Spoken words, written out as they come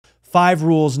5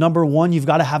 rules. Number 1, you've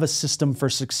got to have a system for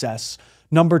success.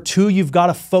 Number 2, you've got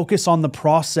to focus on the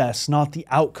process, not the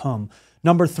outcome.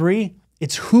 Number 3,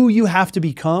 it's who you have to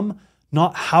become,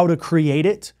 not how to create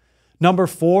it. Number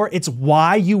 4, it's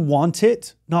why you want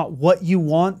it, not what you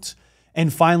want.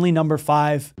 And finally, number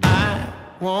 5, I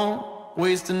won't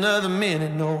waste another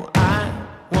minute, no, I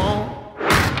won't.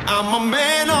 I'm a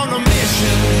man on a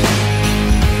mission.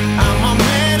 I'm a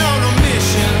man on a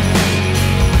mission.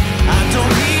 I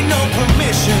don't need no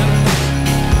permission.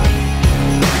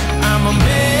 I'm a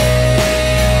man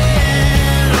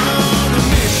on a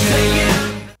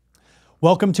mission.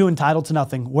 Welcome to Entitled to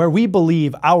Nothing, where we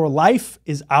believe our life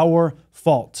is our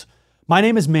fault. My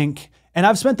name is Mink, and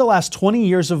I've spent the last 20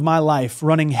 years of my life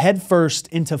running headfirst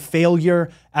into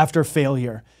failure after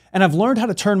failure. And I've learned how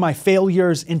to turn my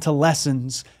failures into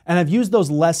lessons, and I've used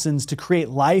those lessons to create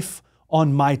life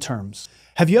on my terms.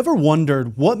 Have you ever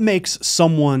wondered what makes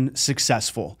someone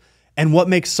successful and what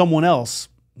makes someone else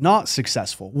not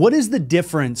successful? What is the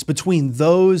difference between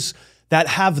those that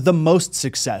have the most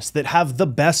success, that have the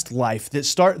best life, that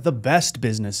start the best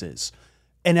businesses,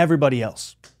 and everybody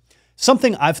else?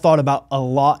 Something I've thought about a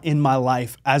lot in my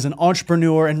life as an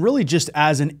entrepreneur and really just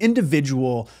as an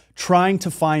individual trying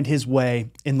to find his way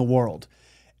in the world.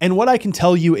 And what I can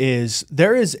tell you is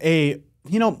there is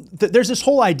there's this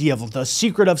whole idea of the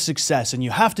secret of success, and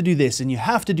you have to do this and you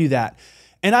have to do that.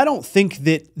 And I don't think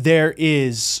that there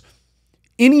is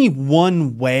any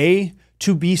one way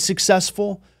to be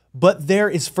successful, but there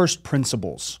is first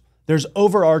principles. There's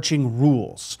overarching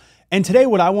rules. And today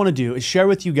what I want to do is share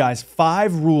with you guys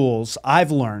 5 rules I've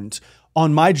learned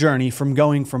on my journey from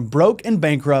going from broke and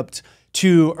bankrupt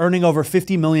to earning over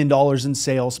 $50 million in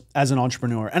sales as an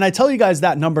entrepreneur. And I tell you guys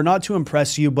that number not to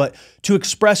impress you, but to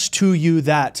express to you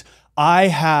that I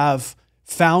have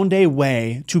found a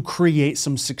way to create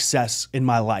some success in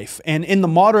my life. And in the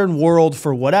modern world,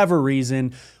 for whatever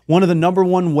reason, one of the number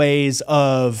one ways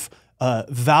of not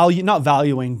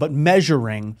valuing, but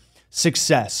measuring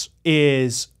success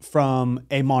is from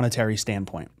a monetary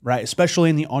standpoint, right? Especially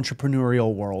in the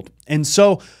entrepreneurial world. And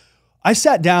so I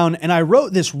sat down and I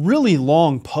wrote this really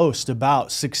long post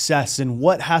about success and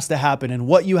what has to happen and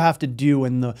what you have to do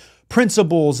and the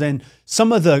principles and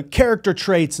some of the character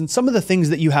traits and some of the things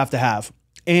that you have to have.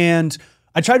 And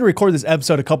I tried to record this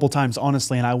episode a couple times,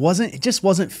 honestly, and it just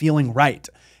wasn't feeling right.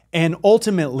 And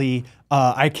ultimately,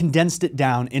 I condensed it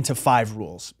down into 5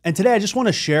 rules. And today I just want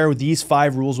to share these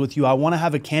 5 rules with you. I want to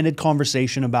have a candid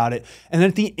conversation about it. And then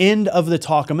at the end of the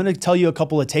talk, I'm going to tell you a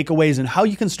couple of takeaways and how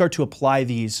you can start to apply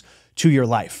these to your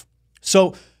life.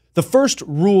 So the first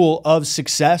rule of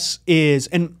success is,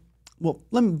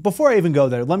 before I even go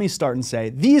there, let me start and say,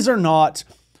 these are not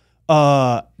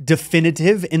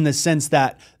definitive in the sense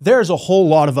that there's a whole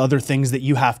lot of other things that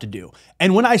you have to do.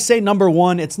 And when I say number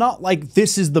 1, it's not like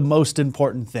this is the most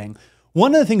important thing.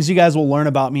 One of the things you guys will learn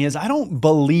about me is I don't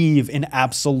believe in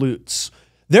absolutes.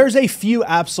 There's a few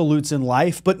absolutes in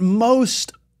life, but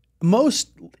most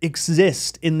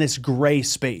exist in this gray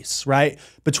space, right?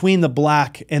 Between the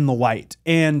black and the white.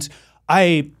 And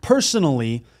I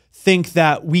personally think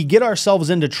that we get ourselves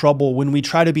into trouble when we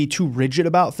try to be too rigid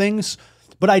about things.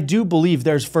 But I do believe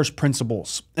there's first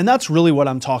principles. And that's really what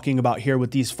I'm talking about here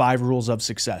with these 5 rules of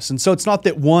success. And so it's not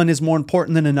that one is more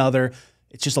important than another.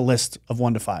 It's just a list of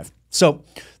 1 to 5. So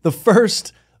the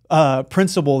first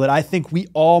principle that I think we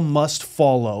all must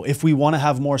follow if we want to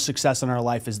have more success in our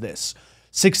life is this.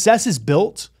 Success is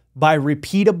built by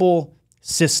repeatable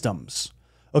systems.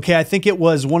 Okay, I think it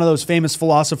was one of those famous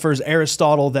philosophers,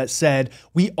 Aristotle, that said,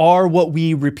 we are what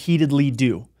we repeatedly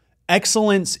do.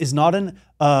 Excellence is not an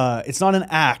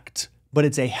act, but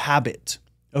it's a habit.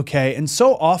 Okay, and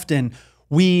so often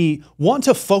we want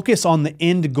to focus on the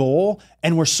end goal,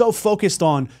 and we're so focused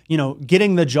on,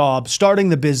 getting the job, starting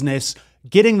the business,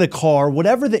 getting the car,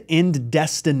 whatever the end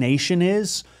destination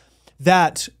is,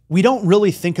 that we don't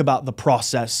really think about the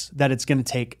process that it's going to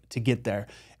take to get there.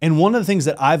 And one of the things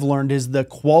that I've learned is the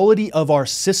quality of our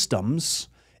systems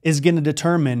is going to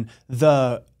determine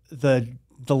the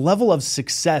level of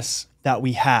success that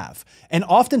we have. And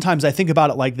oftentimes I think about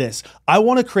it like this. I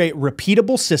want to create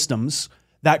repeatable systems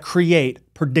that create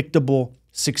predictable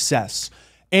success.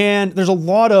 And there's a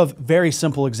lot of very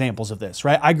simple examples of this,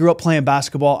 right? I grew up playing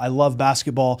basketball. I love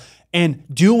basketball, and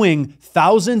doing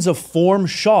thousands of form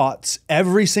shots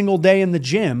every single day in the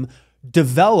gym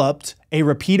developed a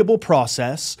repeatable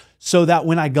process so that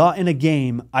when I got in a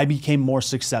game, I became more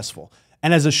successful.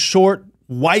 And as a short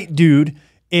white dude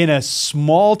in a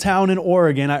small town in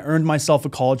Oregon, I earned myself a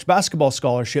college basketball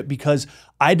scholarship because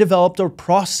I developed a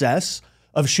process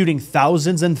of shooting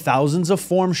thousands and thousands of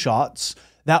form shots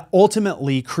that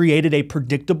ultimately created a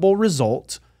predictable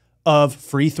result of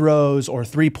free throws or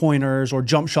three-pointers or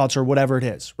jump shots or whatever it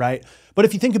is, right? But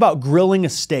if you think about grilling a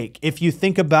steak, if you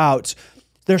think about,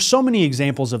 there's so many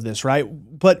examples of this, right?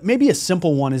 But maybe a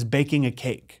simple one is baking a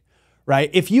cake, right?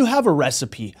 If you have a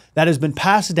recipe that has been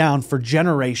passed down for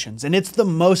generations and it's the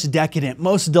most decadent,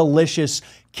 most delicious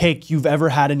cake you've ever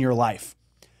had in your life,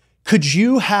 could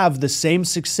you have the same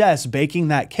success baking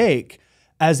that cake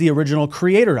as the original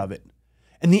creator of it?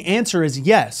 And the answer is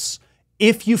yes,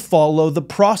 if you follow the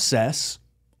process,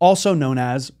 also known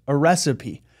as a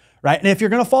recipe, right? And if you're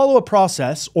going to follow a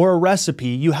process or a recipe,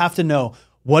 you have to know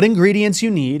what ingredients you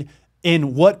need,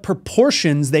 in what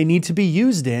proportions they need to be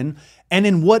used in, and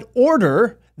in what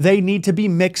order they need to be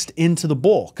mixed into the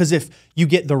bowl. Because if you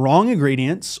get the wrong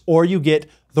ingredients or you get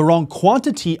the wrong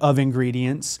quantity of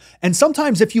ingredients, and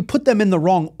sometimes if you put them in the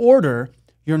wrong order,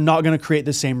 you're not going to create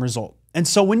the same result. And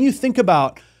so when you think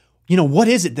about, what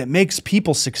is it that makes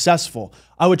people successful?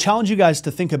 I would challenge you guys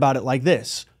to think about it like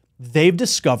this. They've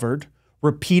discovered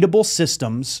repeatable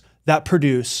systems that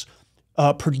produce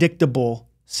predictable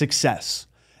success.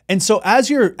 And so as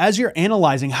you're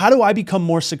analyzing, how do I become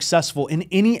more successful in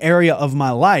any area of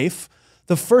my life?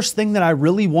 The first thing that I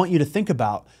really want you to think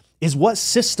about is, what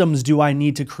systems do I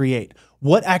need to create?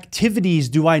 What activities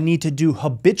do I need to do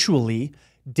habitually,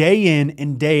 day in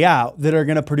and day out, that are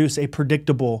going to produce a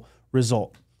predictable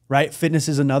result, right? Fitness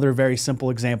is another very simple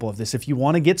example of this. If you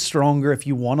want to get stronger, if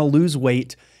you want to lose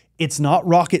weight, it's not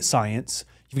rocket science.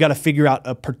 You've got to figure out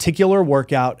a particular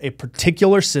workout, a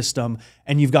particular system,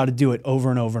 and you've got to do it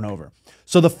over and over and over.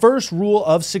 So the first rule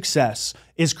of success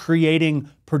is creating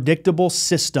predictable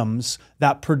systems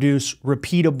that produce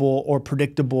repeatable or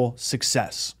predictable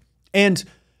success. And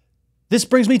this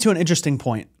brings me to an interesting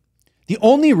point. The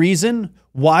only reason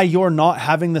why you're not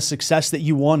having the success that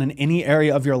you want in any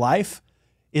area of your life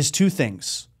is two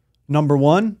things. Number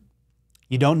one,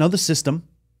 you don't know the system,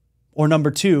 or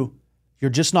number two, you're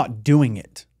just not doing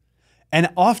it. And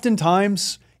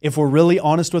oftentimes, if we're really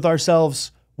honest with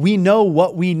ourselves, we know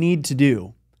what we need to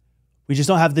do. We just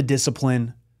don't have the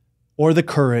discipline or the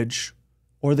courage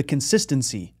or the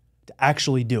consistency to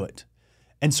actually do it.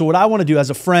 And so what I want to do as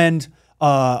a friend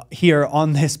here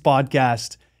on this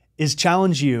podcast is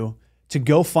challenge you to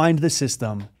go find the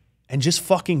system and just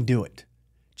fucking do it.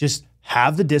 Just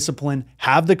have the discipline,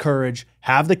 have the courage,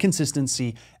 have the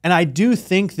consistency. And I do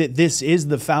think that this is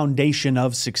the foundation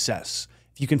of success,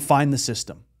 if you can find the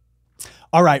system.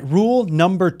 All right, rule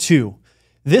number 2.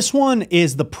 This one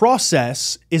is, the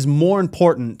process is more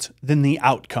important than the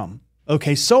outcome.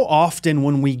 Okay, so often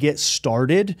when we get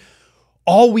started,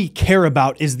 all we care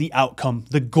about is the outcome,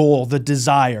 the goal, the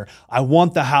desire. I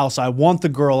want the house, I want the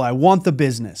girl, I want the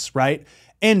business, right?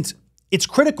 And it's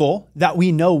critical that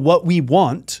we know what we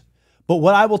want. But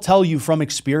what I will tell you from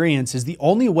experience is the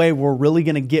only way we're really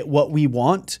going to get what we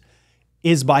want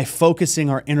is by focusing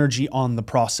our energy on the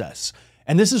process.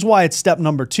 And this is why it's step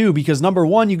number 2, because number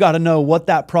 1, you got to know what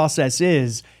that process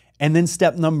is. And then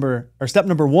step number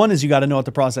 1 is you got to know what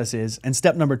the process is. And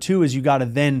step number 2 is you got to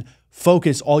then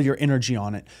focus all your energy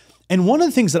on it. And one of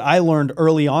the things that I learned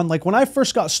early on, like when I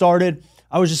first got started,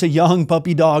 I was just a young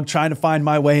puppy dog trying to find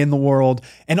my way in the world.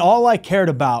 And all I cared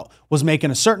about was making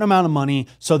a certain amount of money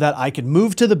so that I could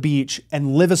move to the beach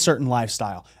and live a certain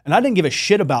lifestyle. And I didn't give a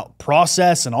shit about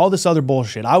process and all this other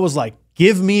bullshit. I was like,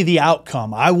 give me the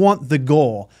outcome. I want the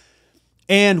goal.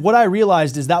 And what I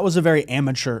realized is that was a very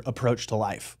amateur approach to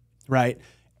life, right?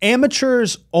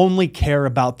 Amateurs only care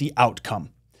about the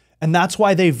outcome. And that's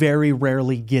why they very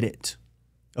rarely get it,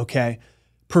 okay?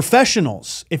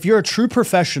 Professionals, if you're a true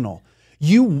professional,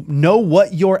 you know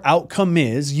what your outcome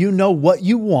is, you know what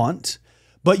you want,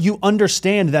 but you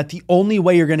understand that the only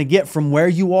way you're going to get from where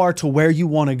you are to where you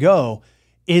want to go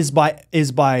is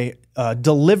by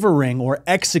delivering or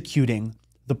executing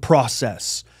the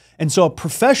process. And so a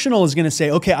professional is going to say,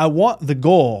 okay, I want the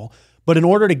goal, but in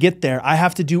order to get there, I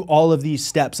have to do all of these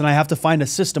steps, and I have to find a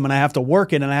system, and I have to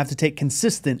work it, and I have to take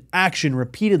consistent action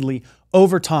repeatedly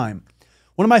over time.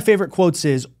 One of my favorite quotes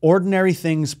is, ordinary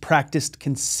things practiced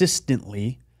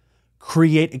consistently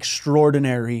create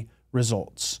extraordinary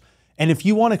results. And if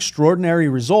you want extraordinary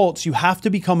results, you have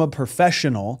to become a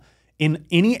professional in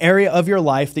any area of your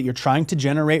life that you're trying to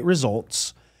generate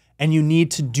results, and you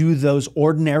need to do those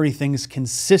ordinary things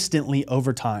consistently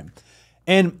over time.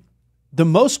 And the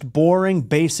most boring,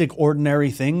 basic,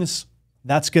 ordinary things,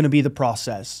 that's going to be the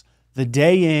process. The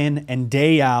day in and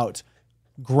day out,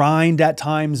 grind at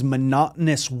times,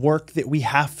 monotonous work that we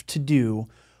have to do.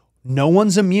 No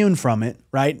one's immune from it,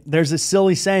 right? There's a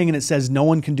silly saying and it says, no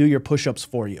one can do your push-ups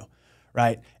for you,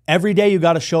 right? Every day you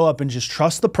got to show up and just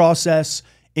trust the process,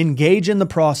 engage in the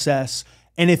process.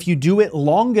 And if you do it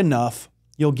long enough,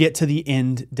 you'll get to the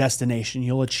end destination.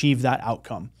 You'll achieve that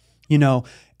outcome,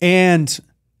 And,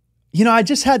 I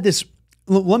just had this,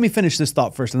 let me finish this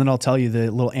thought first, and then I'll tell you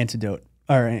the little anecdote.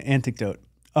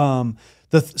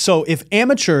 So if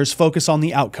amateurs focus on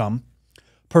the outcome,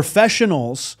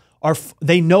 professionals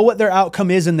they know what their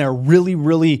outcome is and they're really,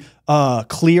 really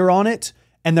clear on it,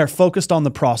 and they're focused on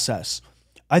the process.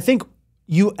 I think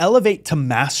you elevate to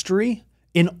mastery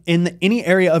in any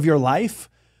area of your life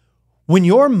when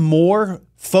you're more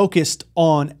focused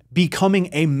on becoming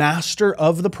a master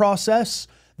of the process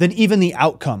than even the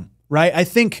outcome, right? I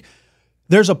think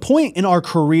there's a point in our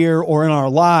career or in our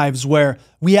lives where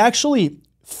we actually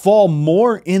fall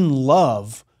more in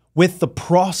love with the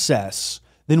process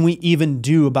than we even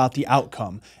do about the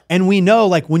outcome. And we know,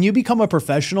 like, when you become a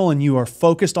professional and you are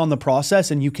focused on the process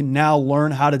and you can now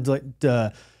learn how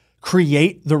to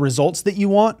create the results that you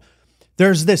want,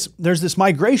 there's this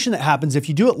migration that happens. If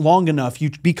you do it long enough, you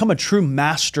become a true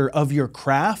master of your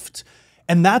craft.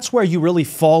 And that's where you really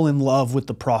fall in love with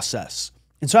the process.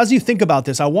 And so as you think about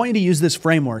this, I want you to use this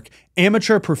framework: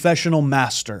 amateur, professional,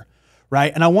 master,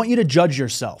 right? And I want you to judge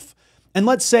yourself. And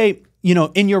let's say,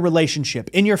 in your relationship,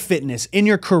 in your fitness, in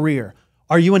your career,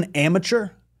 are you an amateur?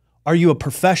 Are you a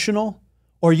professional?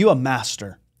 Or are you a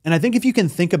master? And I think if you can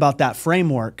think about that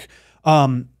framework,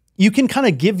 you can kind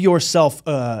of give yourself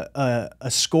a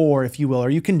score, if you will,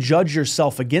 or you can judge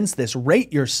yourself against this,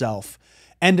 rate yourself,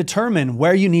 and determine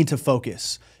where you need to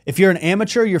focus. If you're an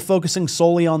amateur, you're focusing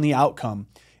solely on the outcome.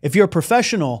 If you're a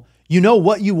professional, you know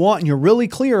what you want and you're really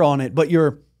clear on it, but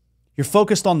you're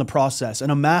focused on the process.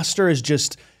 And a master is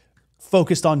just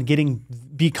focused on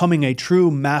becoming a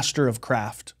true master of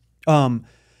craft. I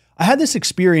had this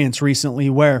experience recently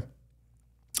where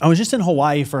I was just in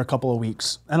Hawaii for a couple of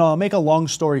weeks, and I'll make a long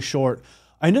story short.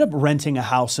 I ended up renting a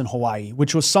house in Hawaii,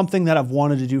 which was something that I've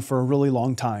wanted to do for a really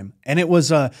long time. And it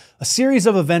was a series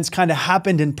of events kind of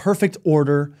happened in perfect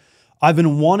order. I've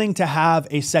been wanting to have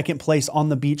a second place on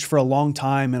the beach for a long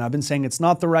time, and I've been saying it's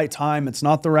not the right time. It's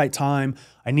not the right time.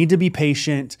 I need to be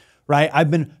patient, right?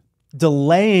 I've been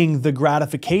delaying the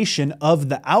gratification of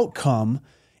the outcome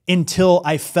until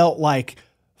I felt like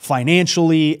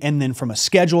financially and then from a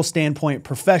schedule standpoint,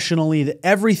 professionally, that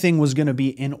everything was going to be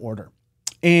in order.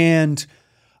 And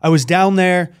I was down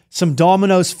there, some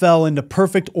dominoes fell into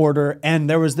perfect order, and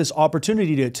there was this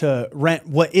opportunity to rent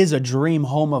what is a dream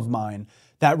home of mine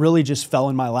that really just fell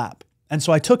in my lap. And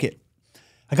so I took it.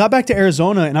 I got back to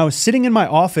Arizona and I was sitting in my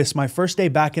office, my first day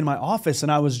back in my office,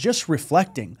 and I was just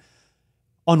reflecting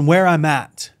on where I'm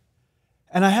at.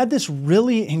 And I had this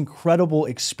really incredible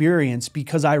experience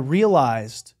because I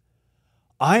realized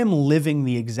I am living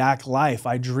the exact life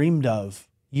I dreamed of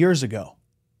years ago.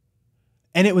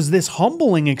 And it was this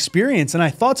humbling experience. And I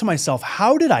thought to myself,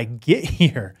 how did I get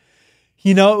here?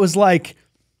 It was like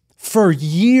for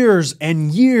years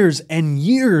and years and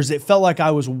years, it felt like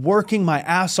I was working my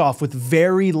ass off with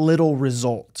very little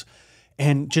result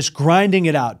and just grinding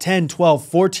it out 10, 12,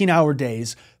 14-hour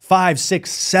days, 5,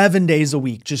 6, 7 days a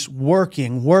week, just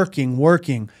working.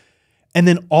 And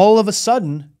then all of a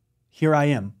sudden, here I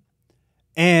am.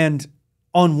 And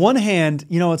on one hand,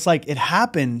 it's like it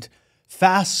happened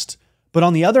fast, but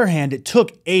on the other hand, it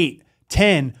took 8,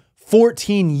 10,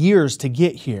 14 years to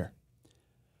get here.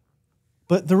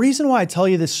 But the reason why I tell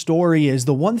you this story is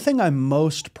the one thing I'm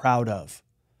most proud of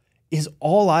is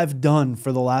all I've done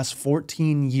for the last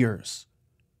 14 years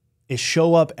is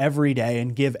show up every day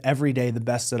and give every day the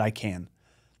best that I can.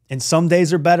 And some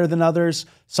days are better than others.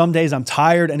 Some days I'm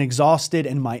tired and exhausted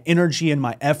and my energy and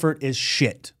my effort is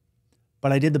shit.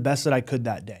 But I did the best that I could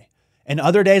that day. And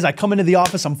other days I come into the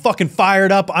office, I'm fucking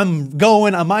fired up. I'm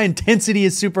going, my intensity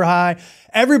is super high.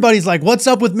 Everybody's like, what's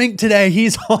up with Mink today?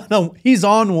 He's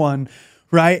on one,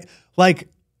 right? Like,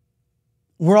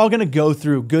 we're all going to go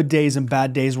through good days and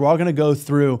bad days. We're all going to go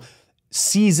through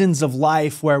seasons of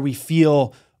life where we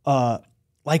feel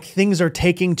like things are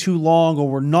taking too long or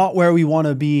we're not where we want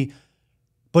to be.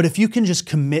 But if you can just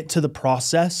commit to the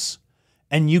process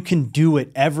and you can do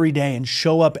it every day and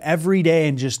show up every day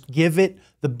and just give it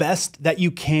the best that you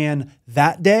can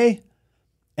that day,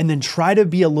 and then try to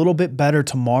be a little bit better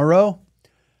tomorrow,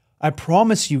 I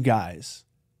promise you guys,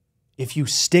 if you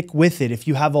stick with it, if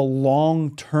you have a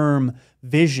long-term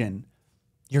vision,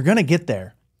 you're going to get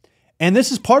there. And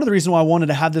this is part of the reason why I wanted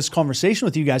to have this conversation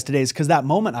with you guys today is because that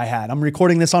moment I had. I'm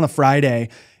recording this on a Friday,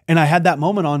 and I had that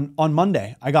moment on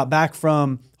Monday. I got back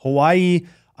from Hawaii.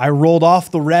 I rolled off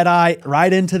the red eye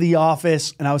right into the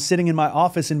office, and I was sitting in my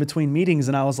office in between meetings,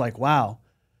 and I was like, wow,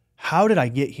 how did I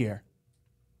get here?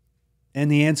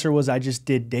 And the answer was I just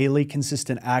did daily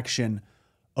consistent action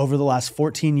over the last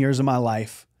 14 years of my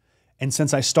life. And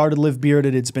since I started Live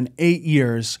Bearded, it's been 8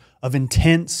 years of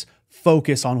intense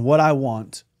focus on what I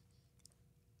want.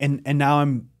 And now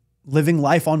I'm living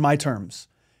life on my terms.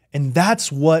 And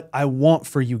that's what I want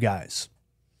for you guys.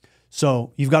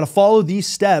 So you've got to follow these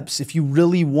steps if you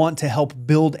really want to help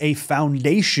build a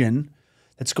foundation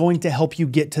that's going to help you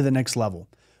get to the next level,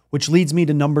 which leads me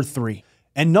to number 3.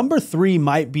 And number 3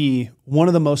 might be one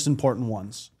of the most important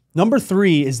ones. Number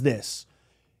 3 is this.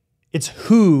 It's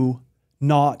who,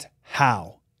 not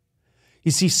how.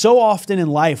 You see, so often in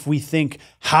life, we think,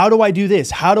 how do I do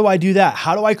this? How do I do that?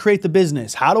 How do I create the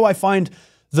business? How do I find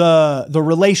the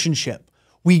relationship?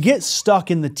 We get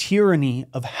stuck in the tyranny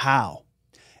of how.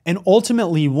 And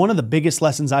ultimately, one of the biggest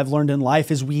lessons I've learned in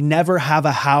life is we never have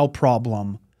a how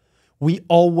problem. We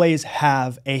always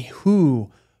have a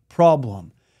who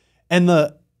problem. And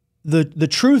the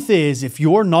truth is, if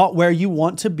you're not where you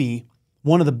want to be,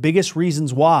 one of the biggest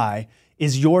reasons why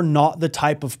is you're not the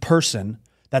type of person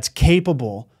that's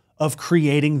capable of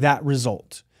creating that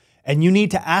result. And you need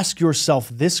to ask yourself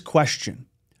this question: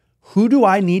 who do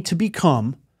I need to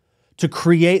become to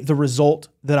create the result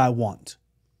that I want?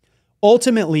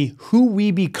 Ultimately, who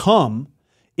we become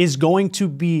is going to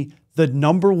be the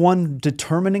number one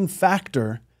determining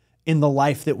factor in the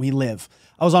life that we live.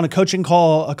 I was on a coaching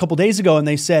call a couple days ago and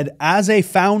they said, as a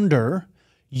founder,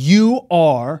 you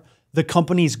are the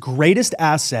company's greatest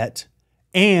asset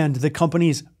and the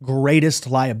company's greatest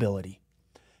liability.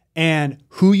 And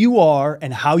who you are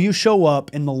and how you show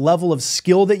up and the level of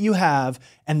skill that you have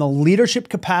and the leadership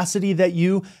capacity that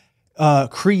you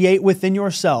create within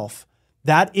yourself,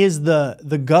 that is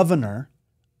the governor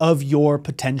of your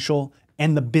potential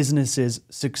and the business's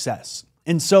success.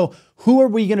 And so who are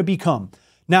we going to become?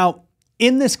 Now,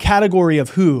 in this category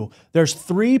of who, there's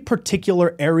 3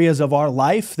 particular areas of our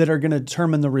life that are going to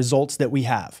determine the results that we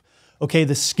have. Okay,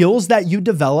 the skills that you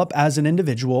develop as an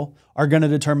individual are going to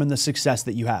determine the success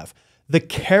that you have. The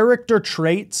character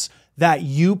traits that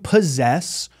you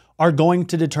possess are going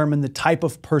to determine the type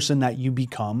of person that you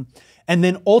become. And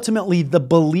then ultimately, the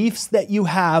beliefs that you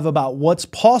have about what's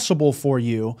possible for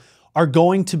you are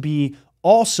going to be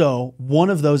also one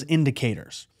of those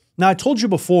indicators. Now, I told you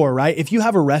before, right? If you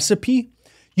have a recipe,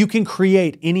 you can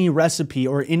create any recipe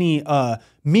or any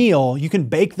meal. You can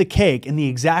bake the cake in the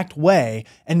exact way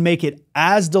and make it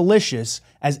as delicious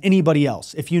as anybody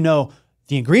else if you know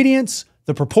the ingredients,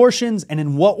 the proportions, and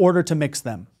in what order to mix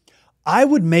them. I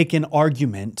would make an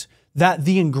argument that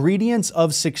the ingredients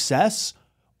of success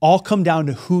all come down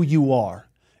to who you are.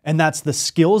 And that's the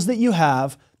skills that you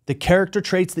have, the character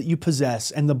traits that you possess,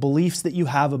 and the beliefs that you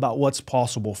have about what's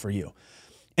possible for you.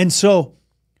 And so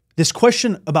this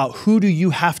question about who do you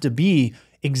have to be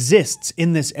exists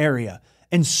in this area.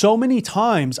 And so many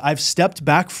times I've stepped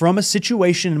back from a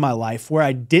situation in my life where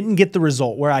I didn't get the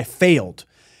result, where I failed.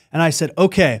 And I said,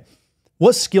 okay,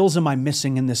 what skills am I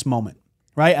missing in this moment?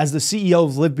 Right? As the CEO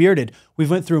of Live Bearded,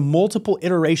 we've went through multiple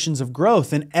iterations of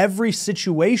growth. In every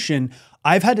situation,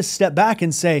 I've had to step back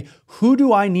and say, who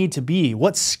do I need to be?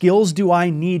 What skills do I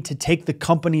need to take the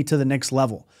company to the next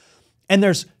level? And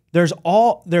there's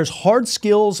hard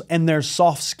skills and there's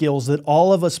soft skills that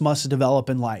all of us must develop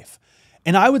in life.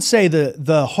 And I would say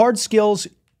the hard skills,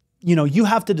 you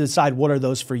have to decide what are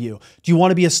those for you. Do you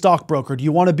want to be a stockbroker? Do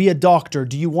you want to be a doctor?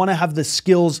 Do you want to have the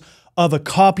skills of a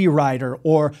copywriter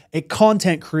or a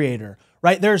content creator,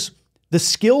 right? There's the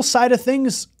skill side of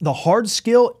things. The hard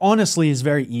skill, honestly, is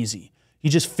very easy. You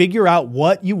just figure out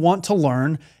what you want to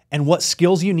learn and what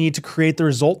skills you need to create the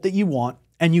result that you want,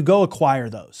 and you go acquire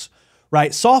those,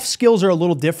 right? Soft skills are a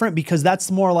little different because that's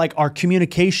more like our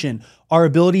communication, our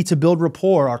ability to build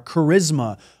rapport, our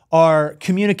charisma, our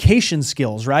communication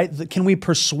skills, right? Can we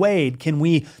persuade? Can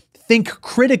we think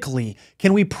critically?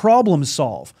 Can we problem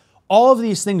solve? All of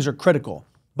these things are critical.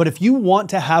 But if you want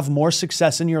to have more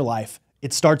success in your life,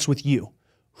 it starts with you.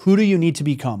 Who do you need to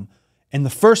become? And the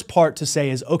first part to say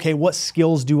is, okay, what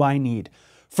skills do I need?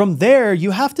 From there,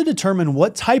 you have to determine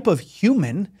what type of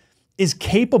human is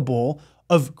capable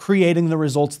of creating the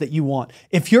results that you want.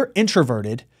 If you're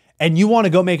introverted and you want to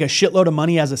go make a shitload of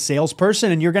money as a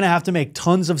salesperson and you're going to have to make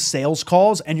tons of sales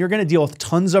calls and you're going to deal with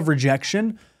tons of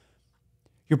rejection,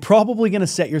 you're probably going to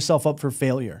set yourself up for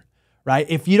failure, right?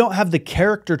 If you don't have the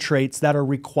character traits that are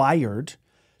required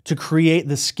to create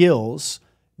the skills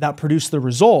that produce the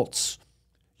results,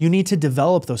 you need to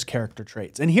develop those character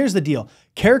traits. And here's the deal.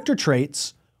 Character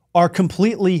traits are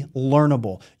completely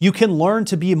learnable. You can learn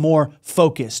to be more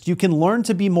focused. You can learn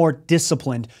to be more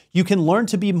disciplined. You can learn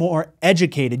to be more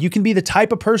educated. You can be the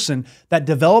type of person that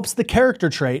develops the character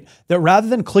trait that rather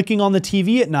than clicking on the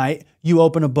TV at night, you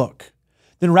open a book.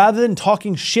 then rather than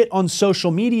talking shit on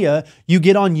social media, you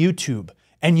get on YouTube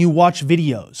and you watch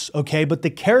videos, okay? But the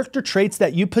character traits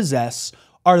that you possess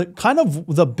are kind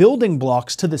of the building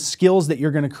blocks to the skills that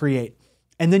you're gonna create.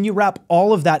 And then you wrap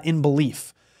all of that in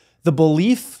belief. The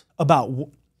belief about, let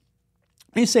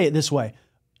me say it this way,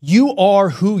 you are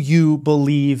who you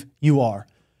believe you are.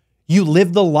 You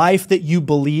live the life that you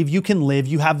believe you can live.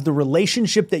 You have the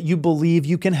relationship that you believe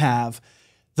you can have.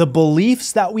 The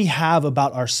beliefs that we have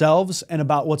about ourselves and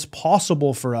about what's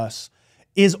possible for us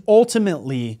is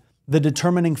ultimately the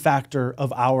determining factor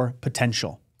of our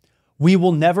potential. We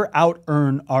will never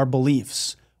out-earn our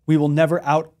beliefs. We will never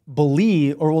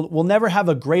out-believe, or we'll never have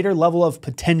a greater level of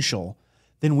potential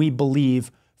than we believe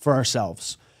for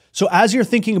ourselves. So as you're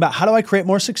thinking about how do I create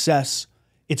more success,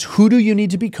 it's who do you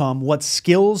need to become, what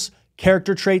skills,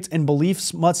 character traits, and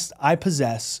beliefs must I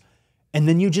possess, and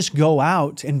then you just go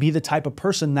out and be the type of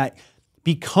person that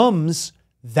becomes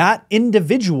that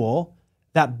individual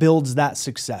that builds that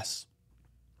success.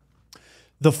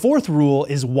 The fourth rule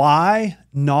is why,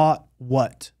 not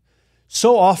what.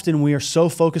 So often we are so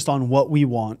focused on what we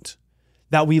want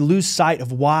that we lose sight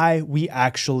of why we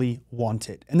actually want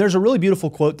it. And there's a really beautiful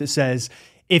quote that says,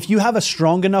 if you have a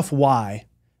strong enough why,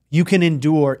 you can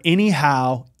endure any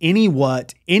how, any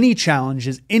what, any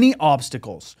challenges, any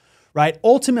obstacles, right?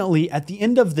 Ultimately, at the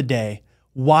end of the day,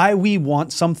 why we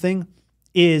want something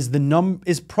is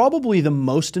probably the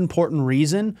most important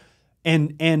reason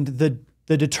and the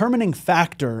determining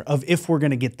factor of if we're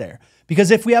going to get there.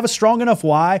 Because if we have a strong enough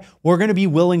why, we're going to be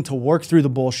willing to work through the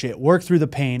bullshit, work through the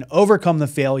pain, overcome the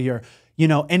failure,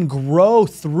 and grow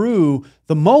through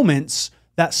the moments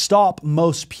that stop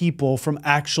most people from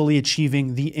actually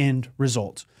achieving the end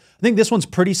result. I think this one's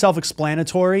pretty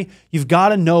self-explanatory. You've got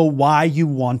to know why you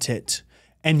want it,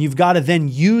 and you've got to then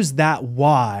use that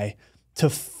why to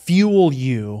fuel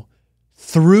you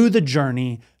through the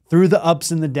journey, through the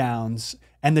ups and the downs,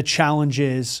 and the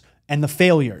challenges and the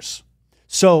failures.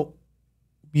 So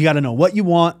you got to know what you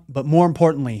want, but more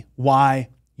importantly, why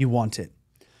you want it.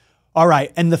 All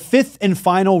right, and the fifth and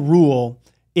final rule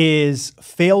is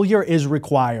failure is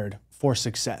required for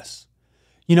success.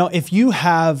 If you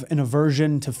have an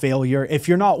aversion to failure, if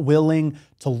you're not willing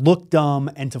to look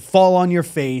dumb and to fall on your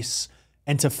face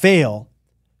and to fail,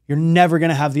 you're never going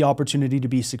to have the opportunity to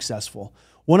be successful.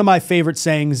 One of my favorite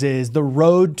sayings is, the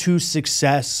road to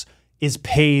success is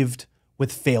paved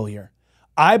with failure.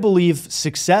 I believe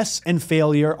success and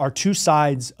failure are two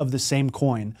sides of the same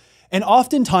coin. And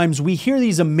oftentimes we hear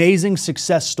these amazing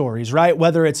success stories, right?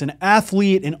 Whether it's an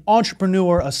athlete, an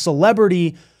entrepreneur, a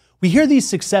celebrity, we hear these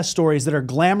success stories that are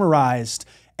glamorized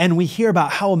and we hear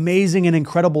about how amazing and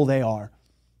incredible they are.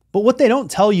 But what they don't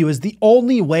tell you is the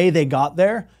only way they got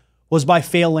there was by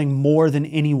failing more than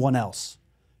anyone else.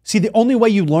 See, the only way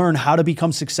you learn how to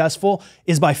become successful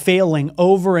is by failing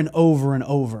over and over and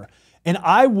over. And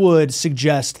I would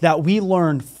suggest that we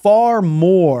learn far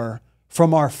more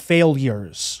from our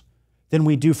failures than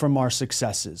we do from our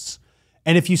successes.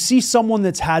 And if you see someone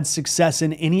that's had success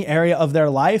in any area of their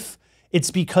life,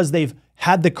 it's because they've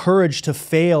had the courage to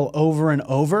fail over and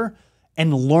over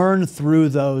and learn through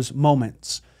those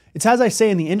moments. It's as I say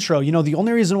in the intro, the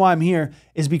only reason why I'm here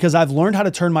is because I've learned how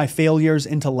to turn my failures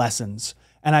into lessons.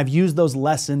 And I've used those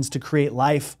lessons to create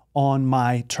life on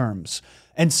my terms.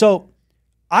 And so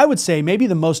I would say maybe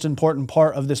the most important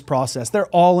part of this process, they're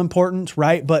all important,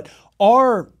 right? But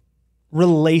our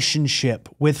relationship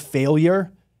with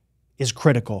failure is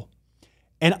critical.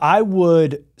 And I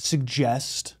would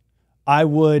suggest, I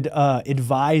would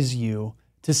advise you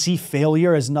to see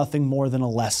failure as nothing more than a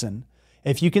lesson.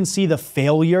 If you can see the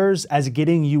failures as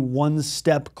getting you one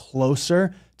step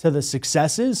closer to the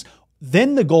successes,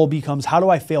 then the goal becomes, how do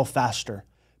I fail faster?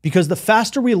 Because the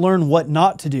faster we learn what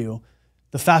not to do,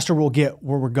 the faster we'll get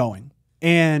where we're going.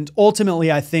 And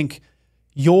ultimately, I think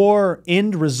your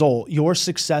end result, your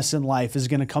success in life is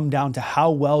going to come down to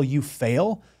how well you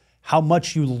fail, how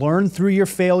much you learn through your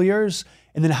failures,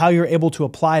 and then how you're able to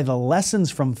apply the lessons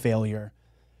from failure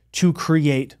to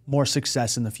create more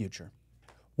success in the future.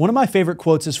 One of my favorite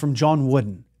quotes is from John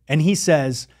Wooden, and he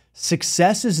says,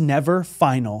 "Success is never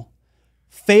final.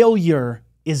 Failure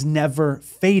is never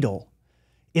fatal.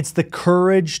 It's the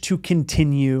courage to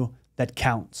continue that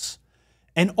counts."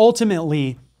 And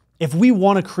ultimately, if we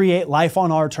want to create life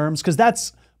on our terms, because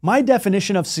that's my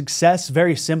definition of success,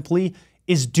 very simply,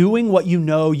 is doing what you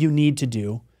know you need to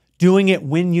do, doing it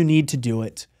when you need to do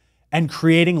it, and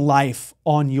creating life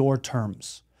on your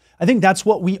terms. I think that's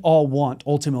what we all want,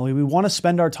 ultimately. We want to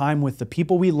spend our time with the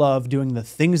people we love, doing the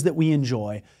things that we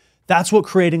enjoy. That's what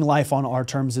creating life on our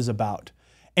terms is about.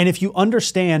 And if you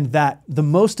understand that the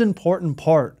most important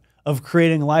part of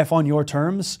creating life on your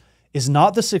terms is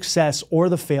not the success or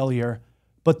the failure,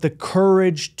 but the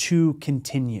courage to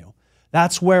continue.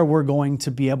 That's where we're going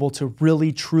to be able to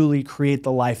really, truly create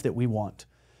the life that we want.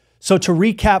 So to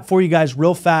recap for you guys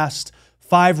real fast,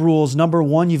 5 rules. Number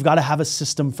 1, you've got to have a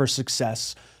system for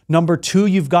success. Number 2,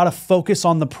 you've got to focus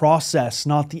on the process,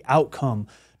 not the outcome.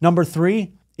 Number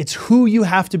 3, it's who you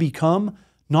have to become,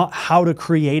 not how to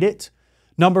create it.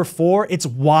 Number 4, it's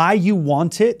why you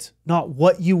want it, not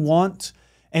what you want.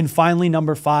 And finally,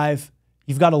 number 5,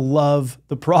 you've got to love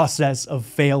the process of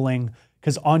failing,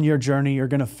 because on your journey, you're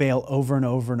going to fail over and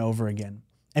over and over again.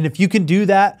 And if you can do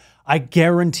that, I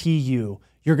guarantee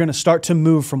you're going to start to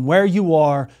move from where you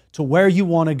are to where you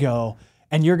want to go.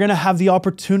 And you're going to have the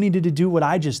opportunity to do what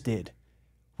I just did,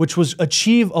 which was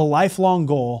achieve a lifelong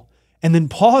goal and then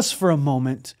pause for a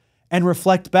moment and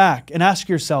reflect back and ask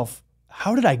yourself,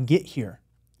 how did I get here?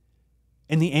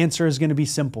 And the answer is going to be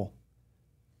simple.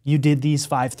 You did these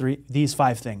five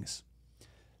things.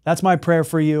 That's my prayer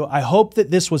for you. I hope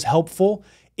that this was helpful.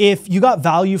 If you got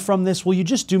value from this, will you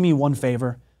just do me one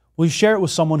favor? Will you share it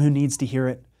with someone who needs to hear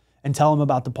it and tell them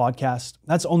about the podcast?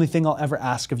 That's the only thing I'll ever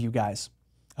ask of you guys.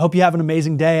 I hope you have an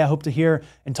amazing day. I hope to hear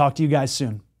and talk to you guys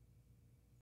soon.